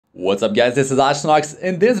What's up guys, this is Astranox.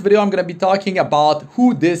 In this video I'm going to be talking about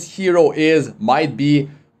who this hero is, might be.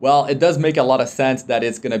 Well, it does make a lot of sense that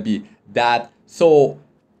it's going to be that. So,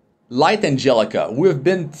 Light Angelica. We've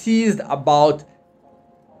been teased about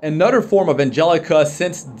another form of Angelica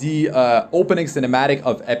since the opening cinematic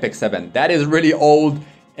of Epic 7. That is really old,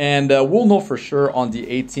 and we'll know for sure on the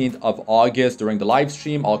 18th of August during the live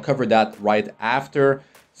stream. I'll cover that right after.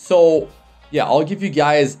 So, yeah, I'll give you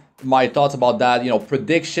guys my thoughts about that,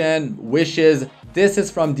 prediction, wishes. This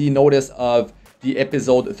is from the notice of the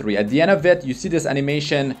episode 3. At the end of it, you see this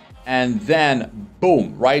animation and then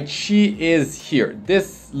boom, right? She is here.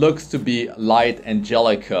 This looks to be Light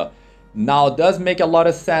Angelica. Now, it does make a lot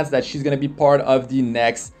of sense that she's going to be part of the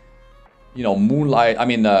next,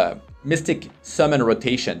 Mystic Summon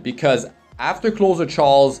rotation, because after Closer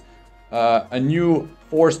Charles, a new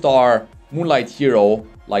 4-star Moonlight hero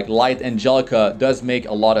like Light Angelica does make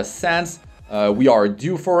a lot of sense. We are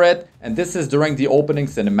due for it, and this is during the opening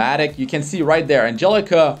cinematic. You can see right there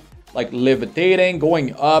Angelica like levitating,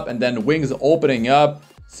 going up, and then wings opening up.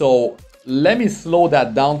 So let me slow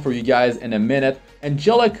that down for you guys in a minute.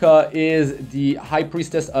 Angelica is the High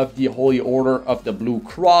Priestess of the Holy Order of the Blue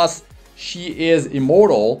Cross. She is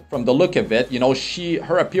immortal from the look of it.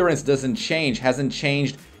 Her appearance doesn't change, hasn't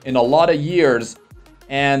changed in a lot of years,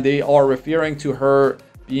 and they are referring to her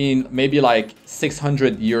being maybe like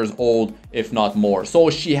 600 years old, if not more. So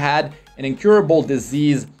she had an incurable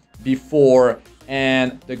disease before,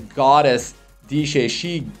 and the goddess Dishe,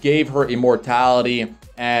 she gave her immortality,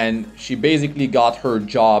 and she basically got her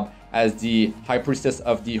job as the High Priestess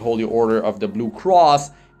of the Holy Order of the Blue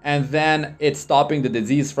Cross. And then it's stopping the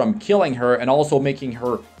disease from killing her and also making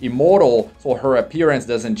her immortal, so her appearance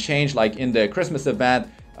doesn't change. Like in the Christmas event,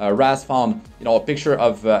 Raz found a picture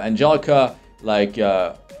of Angelica, like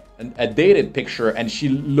a dated picture, and she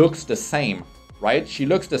looks the same, right? She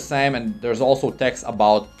looks the same, and there's also text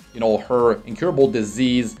about her incurable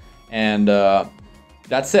disease, and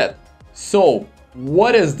that's it. So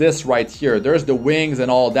what is this right here? There's the wings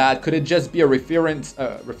and all that. Could it just be a reference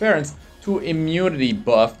to immunity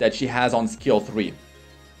buff that she has on skill 3?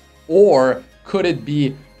 Or could it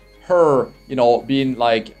be her, being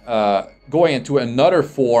like going into another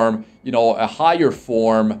form, a higher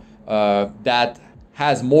form that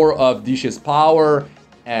has more of Dishe's power?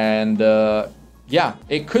 And yeah,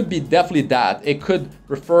 it could be definitely that. It could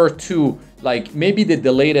refer to, like, maybe they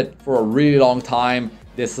delayed it for a really long time,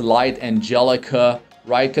 this Light Angelica,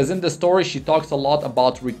 right? Because in the story she talks a lot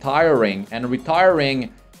about retiring, and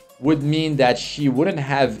retiring would mean that she wouldn't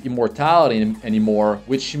have immortality anymore,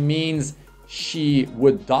 which means she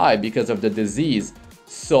would die because of the disease.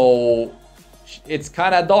 So it's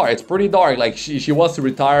kind of dark. It's pretty dark. Like she wants to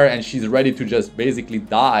retire and she's ready to just basically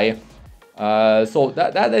die. So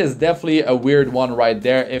that is definitely a weird one right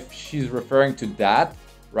there if she's referring to that,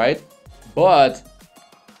 right? But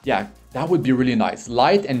yeah, that would be really nice.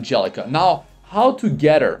 Light Angelica. Now, how to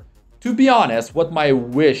get her? To be honest, what my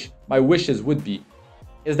wishes would be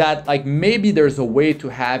is that, like, maybe there's a way to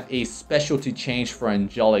have a specialty change for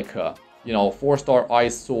Angelica. 4-star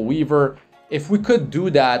Ice Soul Weaver. If we could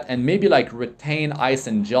do that and maybe like retain Ice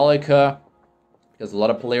Angelica, because a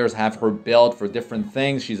lot of players have her build for different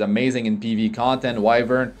things. She's amazing in PvE content,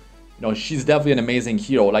 Wyvern. She's definitely an amazing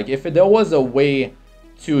hero. Like, if there was a way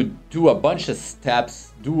to do a bunch of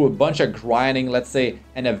steps, do a bunch of grinding, let's say,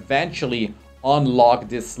 and eventually unlock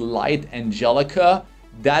this Light Angelica,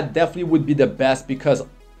 that definitely would be the best, because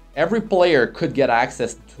every player could get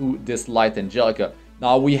access to this Light Angelica.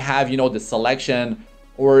 Now we have, the selection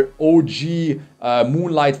or OG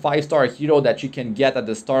Moonlight 5-star hero that you can get at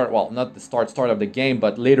the start. Well, not the start of the game,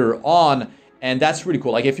 but later on. And that's really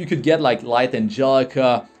cool. Like, if you could get like Light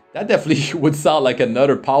Angelica, that definitely would sound like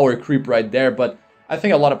another power creep right there. But I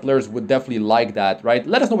think a lot of players would definitely like that, right?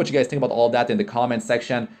 Let us know what you guys think about all that in the comment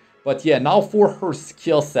section. But yeah, now for her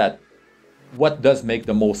skill set, what does make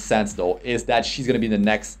the most sense though is that she's going to be the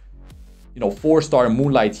next 4-star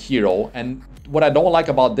Moonlight hero. And what I don't like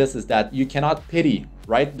about this is that you cannot pity,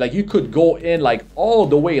 right? Like, you could go in like all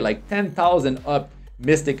the way, like 10,000 up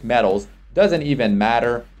Mystic medals, doesn't even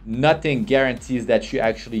matter. Nothing guarantees that you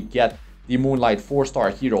actually get the Moonlight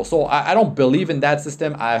 4-star hero. So I don't believe in that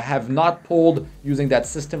system. I have not pulled using that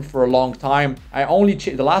system for a long time.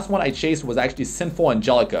 The last one I chased was actually Sinful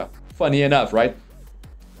Angelica. Funny enough, right?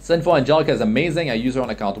 Sinful Angelica is amazing. I use her on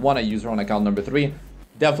account 1. I use her on account number 3.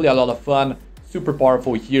 Definitely a lot of fun. Super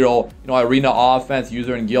powerful hero. Arena offense, use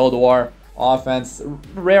her in Guild War offense,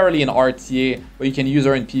 rarely in RTA, but you can use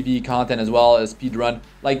her in PvE content as well as speedrun.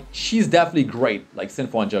 Like, she's definitely great, like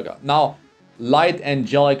Sinful Angelica. Now, Light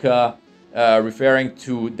Angelica, referring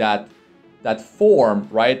to that that form,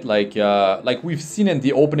 right? Like we've seen in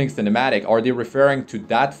the opening cinematic. Are they referring to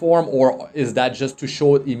that form, or is that just to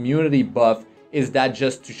show immunity buff? Is that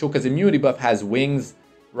just to show, because immunity buff has wings,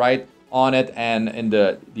 right, on it, and in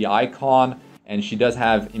the icon, and she does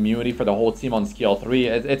have immunity for the whole team on skill 3.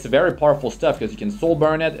 It's very powerful stuff because you can soul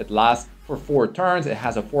burn it. It lasts for 4 turns. It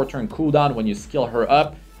has a 4-turn cooldown when you skill her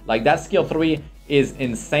up. Like, that skill 3 is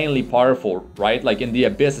insanely powerful, right? Like in the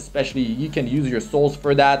Abyss especially, you can use your souls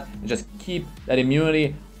for that and just keep that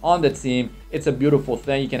immunity on the team. It's a beautiful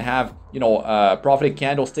thing. You can have, you know, Prophetic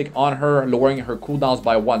Candlestick on her, lowering her cooldowns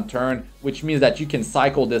by 1 turn, which means that you can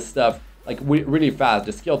cycle this stuff like really fast.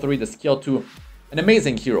 The skill 3, the skill 2, an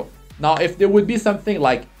amazing hero. Now, if there would be something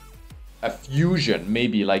like a fusion,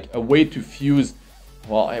 maybe like a way to fuse,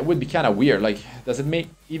 well, it would be kind of weird. Like, does it make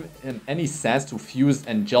even any sense to fuse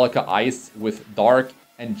Angelica Ice with Dark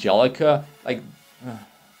Angelica? Like,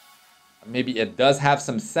 maybe it does have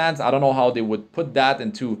some sense. I don't know how they would put that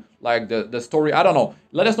into like the story. I don't know.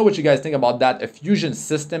 Let us know what you guys think about that. A fusion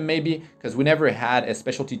system maybe, because we never had a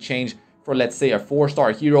specialty change for, let's say, a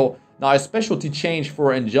 4-star hero. Now, a specialty change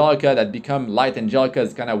for Angelica that become Light Angelica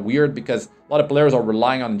is kind of weird because a lot of players are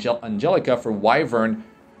relying on Angelica for Wyvern.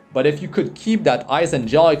 But if you could keep that Ice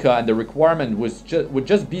Angelica, and the requirement would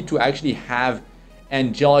just be to actually have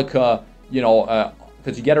Angelica, you know,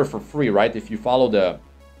 because you get her for free, right? If you follow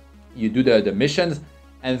you do the missions,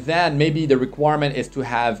 and then maybe the requirement is to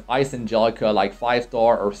have Ice Angelica like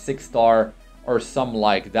 5-star or 6-star or something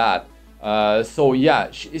like that. So yeah,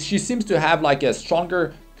 she seems to have like a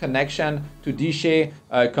stronger connection to Dishe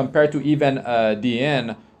compared to even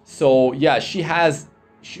DN. So yeah, she has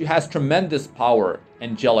tremendous power,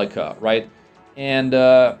 Angelica, right? And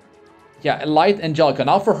yeah, Light Angelica.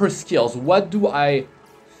 Now for her skills, what do I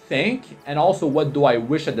think, and also what do I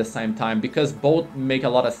wish at the same time? Because both make a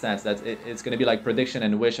lot of sense. That it's going to be like prediction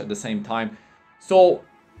and wish at the same time. So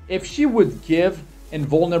if she would give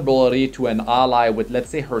invulnerability to an ally with, let's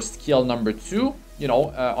say, her skill number 2, you know,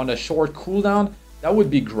 on a short cooldown, that would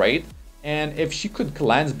be great. And if she could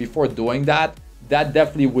cleanse before doing that, that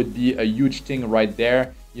definitely would be a huge thing right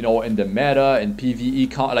there. You know, in the meta, in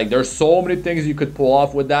PvE, like there's so many things you could pull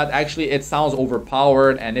off with that. Actually, it sounds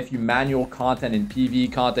overpowered, and if you manual content in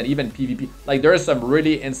PvE content, even PvP, like there's some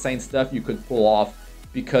really insane stuff you could pull off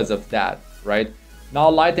because of that, right? Now,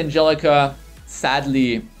 Light Angelica,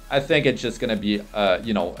 sadly, I think it's just gonna be,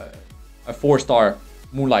 you know, a 4-star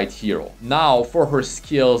Moonlight hero. Now, for her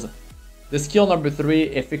skills, the skill number 3,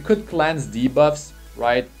 if it could cleanse debuffs,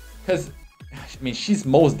 right? Because I mean, she's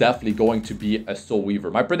most definitely going to be a Soul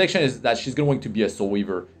Weaver. My prediction is that she's going to be a Soul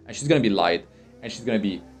Weaver, and she's going to be light, and she's going to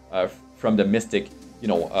be from the Mystic, you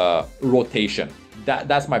know, rotation.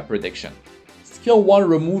 That's my prediction. Skill 1,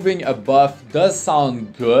 removing a buff, does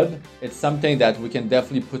sound good. It's something that we can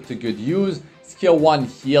definitely put to good use. Skill 1,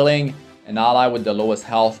 healing an ally with the lowest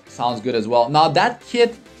health, sounds good as well. Now, that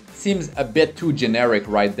kit seems a bit too generic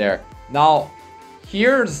right there. Now,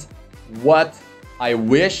 here's what I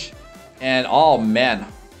wish. And oh man,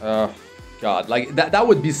 God, like that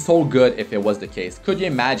would be so good if it was the case. Could you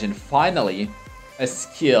imagine finally a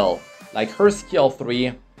skill like her skill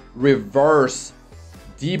 3, reverse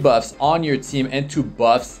debuffs on your team into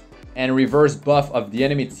buffs, and reverse buff of the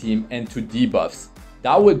enemy team into debuffs?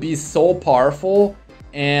 That would be so powerful,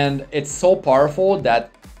 and it's so powerful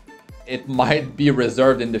that it might be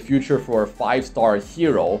reserved in the future for a 5-star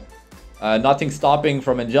hero. Nothing stopping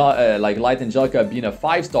from like Light Angelica being a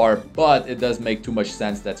 5-star, but it does make too much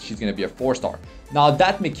sense that she's going to be a 4-star. Now,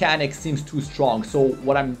 that mechanic seems too strong. So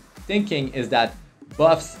what I'm thinking is that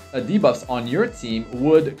buffs, debuffs on your team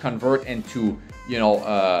would convert into, you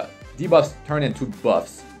know, debuffs turn into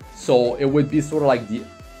buffs. So it would be sort of like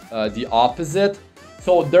the opposite.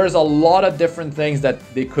 So there's a lot of different things that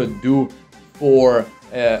they could do for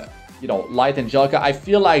you know, Light Angelica. I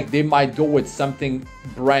feel like they might go with something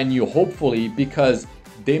brand new, hopefully, because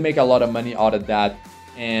they make a lot of money out of that,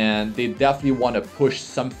 and they definitely want to push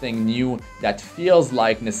something new that feels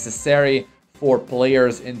like necessary for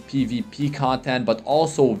players in PvP content, but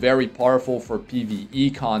also very powerful for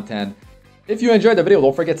PvE content. If you enjoyed the video,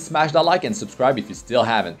 don't forget to smash that like and subscribe if you still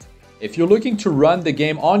haven't. If you're looking to run the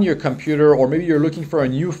game on your computer, or maybe you're looking for a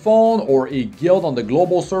new phone or a guild on the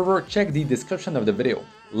global server, check the description of the video.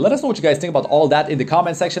 Let us know what you guys think about all that in the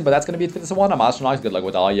comment section, but that's going to be it for this one. I'm Astranox. Good luck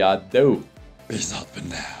with all ya do. Peace out for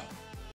now.